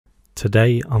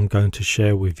Today I'm going to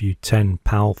share with you 10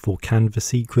 powerful Canva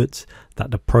secrets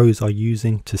that the pros are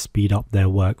using to speed up their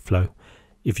workflow.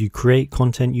 If you create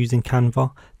content using Canva,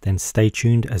 then stay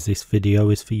tuned as this video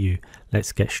is for you.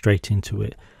 Let's get straight into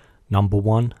it. Number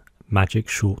 1, magic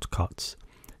shortcuts.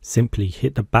 Simply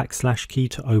hit the / key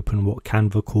to open what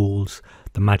Canva calls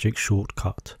the magic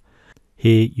shortcut.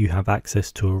 Here you have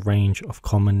access to a range of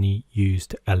commonly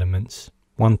used elements.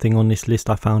 One thing on this list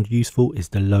I found useful is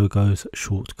the logos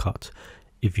shortcut.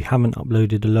 If you haven't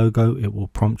uploaded a logo, it will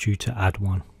prompt you to add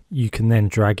one. You can then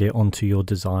drag it onto your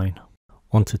design.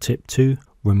 On to tip 2,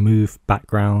 remove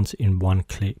backgrounds in one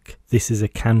click. This is a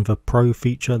Canva Pro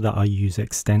feature that I use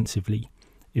extensively.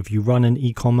 If you run an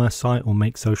e-commerce site or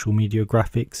make social media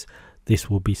graphics, this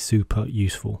will be super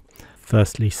useful.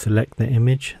 Firstly, select the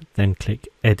image, then click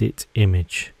Edit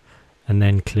Image, and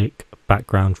then click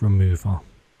Background Remover.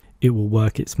 It will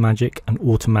work its magic and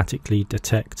automatically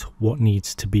detect what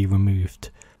needs to be removed.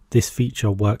 This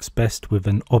feature works best with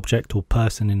an object or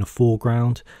person in the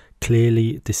foreground,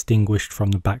 clearly distinguished from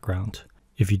the background.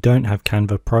 If you don't have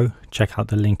Canva Pro, check out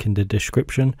the link in the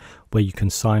description where you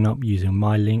can sign up using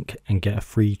my link and get a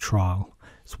free trial.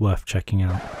 It's worth checking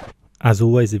out. As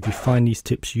always, if you find these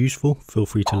tips useful, feel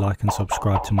free to like and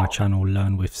subscribe to my channel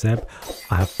Learn with Zeb.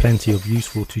 I have plenty of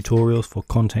useful tutorials for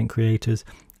content creators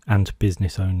and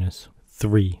business owners.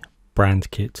 3.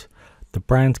 Brand Kit. The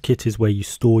Brand Kit is where you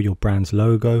store your brand's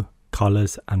logo,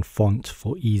 colors and font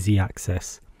for easy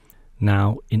access.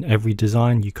 Now, in every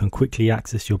design, you can quickly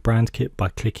access your brand kit by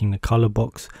clicking the color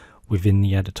box within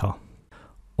the editor.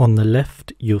 On the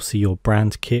left, you'll see your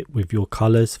brand kit with your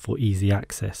colors for easy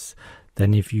access.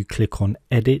 Then if you click on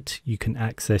Edit, you can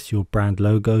access your brand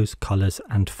logos, colors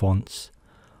and fonts.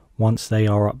 Once they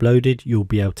are uploaded, you'll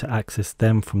be able to access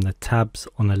them from the tabs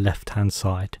on the left-hand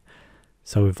side.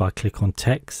 So if I click on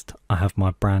text, I have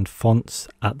my brand fonts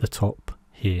at the top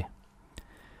here.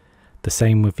 The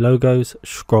same with logos.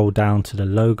 Scroll down to the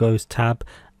logos tab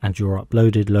and your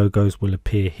uploaded logos will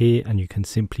appear here, and you can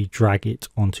simply drag it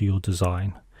onto your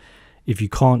design. If you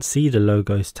can't see the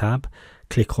logos tab,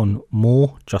 click on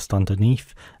more just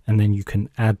underneath, and then you can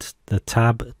add the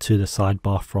tab to the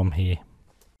sidebar from here.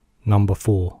 Number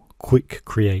 4, Quick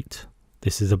Create.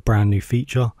 This is a brand new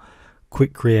feature.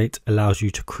 Quick Create allows you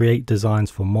to create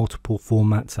designs for multiple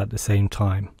formats at the same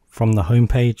time. From the home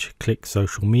page, click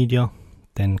Social Media,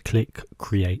 then click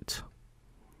Create.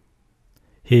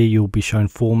 Here you'll be shown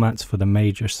formats for the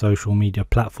major social media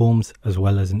platforms as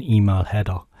well as an email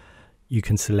header. You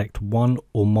can select one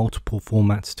or multiple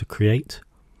formats to create.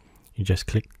 You just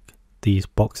click these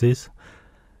boxes.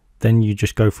 Then you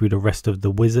just go through the rest of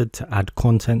the wizard to add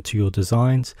content to your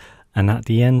designs, and at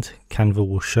the end Canva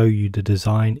will show you the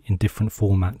design in different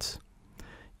formats.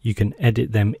 You can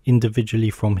edit them individually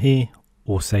from here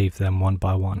or save them one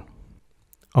by one.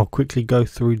 I'll quickly go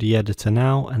through the editor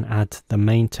now and add the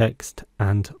main text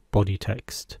and body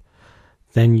text.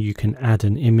 Then you can add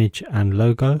an image and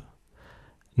logo.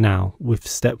 Now with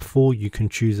step 4, you can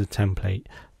choose a template.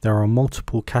 There are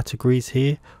multiple categories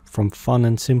here, from fun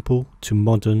and simple to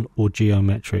modern or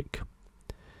geometric.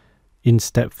 In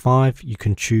step 5, you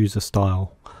can choose a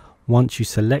style. Once you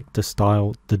select the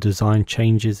style, the design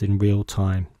changes in real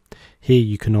time. Here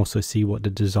you can also see what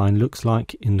the design looks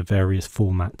like in the various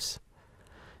formats.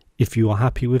 If you are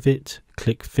happy with it,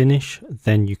 click Finish,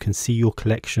 then you can see your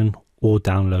collection or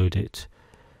download it.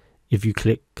 If you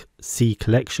click See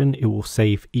Collection, it will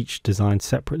save each design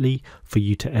separately for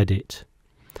you to edit.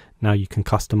 Now you can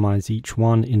customize each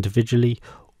one individually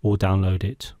or download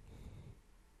it.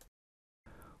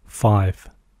 5.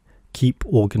 Keep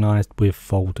organized with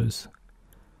folders.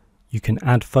 You can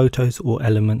add photos or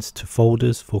elements to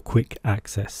folders for quick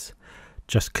access.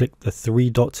 Just click the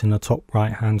 3 dots in the top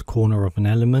right hand corner of an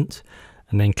element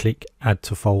and then click Add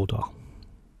to Folder.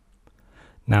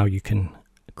 Now you can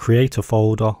create a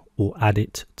folder or add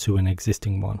it to an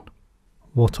existing one.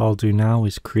 What I'll do now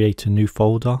is create a new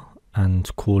folder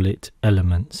and call it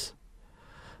Elements.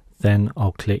 Then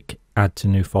I'll click Add to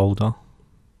New Folder.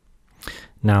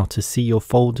 Now to see your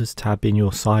folders tab in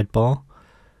your sidebar,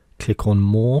 click on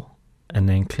More and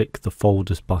then click the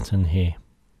Folders button here.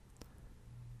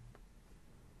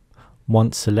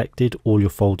 Once selected, all your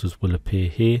folders will appear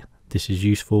here. This is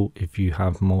useful if you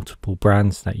have multiple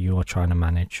brands that you are trying to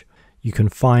manage. You can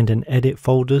find and edit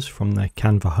folders from the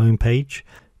Canva homepage,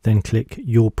 then click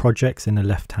Your Projects in the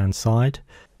left hand side.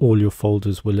 All your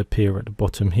folders will appear at the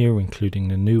bottom here, including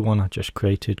the new one I just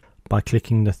created. By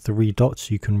clicking the 3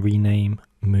 dots, you can rename,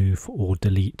 move or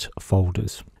delete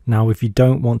folders. Now if you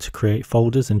don't want to create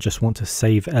folders and just want to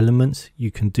save elements,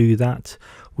 you can do that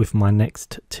with my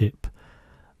next tip.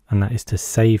 and that is to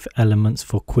save elements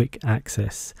for quick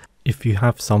access. If you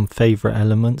have some favorite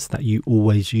elements that you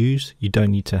always use, you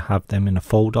don't need to have them in a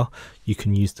folder. You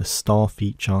can use the star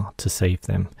feature to save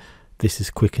them. This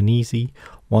is quick and easy.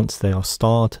 Once they are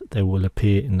starred, they will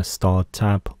appear in the starred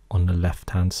tab on the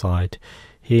left hand side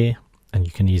here, and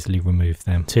you can easily remove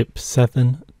them. Tip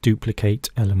 7, duplicate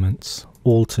elements.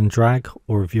 Alt and drag,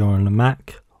 or if you're on a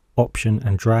Mac, Option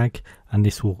and drag, and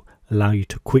this will allow you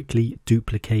to quickly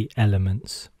duplicate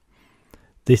elements.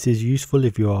 This is useful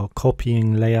if you are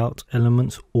copying layout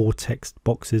elements or text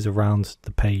boxes around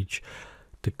the page.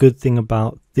 The good thing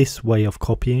about this way of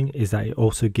copying is that it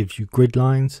also gives you grid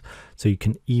lines, so you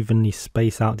can evenly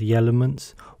space out the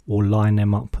elements or line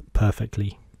them up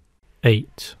perfectly.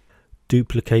 8.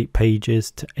 Duplicate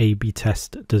pages to A/B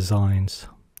test designs.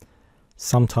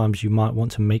 Sometimes you might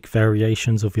want to make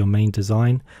variations of your main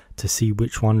design to see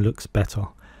which one looks better.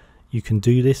 You can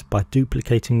do this by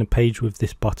duplicating the page with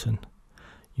this button.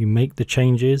 You make the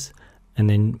changes, and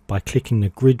then by clicking the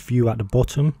grid view at the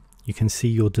bottom, you can see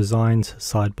your designs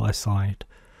side by side.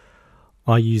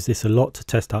 I use this a lot to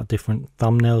test out different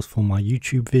thumbnails for my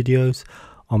YouTube videos.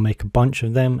 I'll make a bunch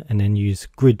of them and then use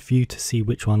grid view to see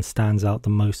which one stands out the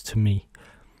most to me.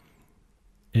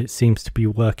 It seems to be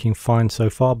working fine so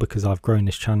far because I've grown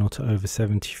this channel to over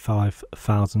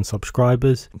 75,000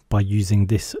 subscribers by using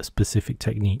this specific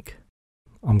technique.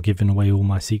 I'm giving away all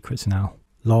my secrets now.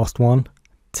 Last one,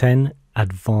 10,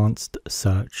 advanced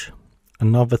search.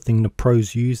 Another thing the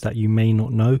pros use that you may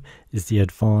not know is the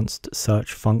advanced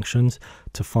search functions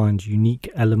to find unique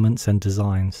elements and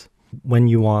designs. When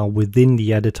you are within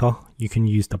the editor, you can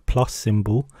use the plus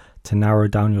symbol to narrow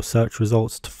down your search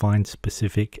results to find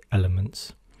specific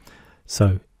elements.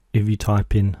 So if you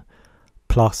type in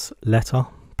plus letter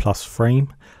plus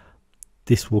frame,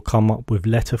 this will come up with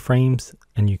letter frames,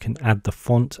 and you can add the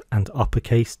font and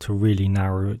uppercase to really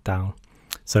narrow it down.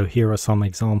 So here are some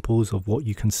examples of what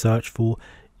you can search for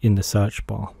in the search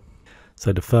bar.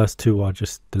 So the first two are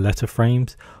just the letter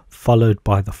frames, followed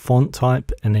by the font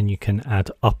type, and then you can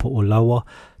add upper or lower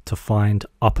to find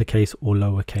uppercase or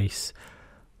lowercase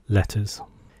letters.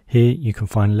 Here you can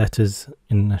find letters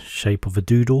in the shape of a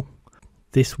doodle.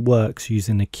 This works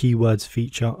using the keywords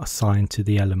feature assigned to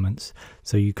the elements.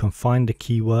 So you can find the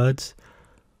keywords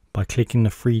by clicking the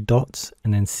 3 dots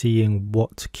and then seeing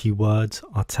what keywords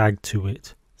are tagged to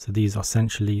it. So these are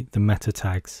essentially the meta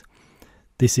tags.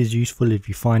 This is useful if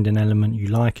you find an element you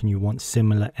like and you want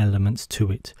similar elements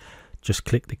to it. Just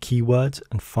click the keywords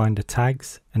and find the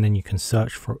tags, and then you can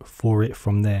search for it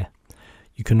from there.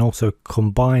 You can also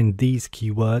combine these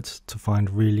keywords to find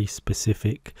really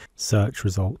specific search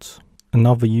results.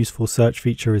 Another useful search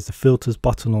feature is the filters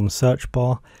button on the search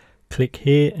bar. Click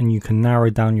here and you can narrow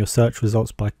down your search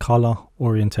results by color,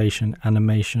 orientation,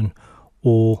 animation,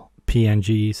 or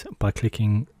PNGs by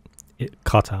clicking it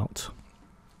cutout,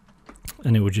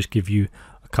 and it will just give you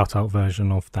a cutout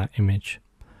version of that image.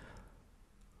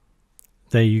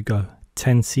 There you go,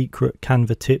 10 secret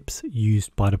Canva tips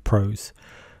used by the pros.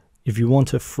 If you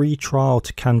want a free trial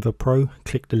to Canva Pro,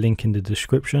 click the link in the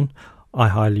description. I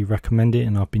highly recommend it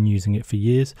and I've been using it for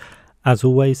years. As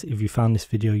always, if you found this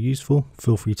video useful,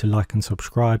 feel free to like and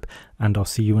subscribe, and I'll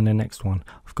see you in the next one.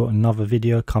 I've got another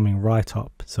video coming right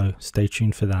up, so stay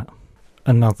tuned for that.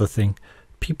 Another thing,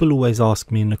 people always ask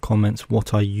me in the comments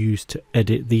what I use to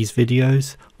edit these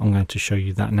videos. I'm going to show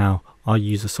you that now. I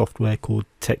use a software called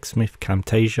TechSmith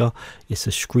CAMTASIA. It's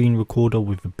a screen recorder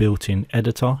with a built-in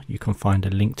editor. You can find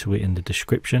a link to it in the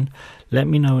description. Let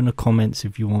me know in the comments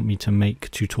if you want me to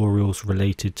make tutorials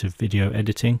related to video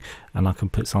editing, and I can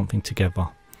put something together.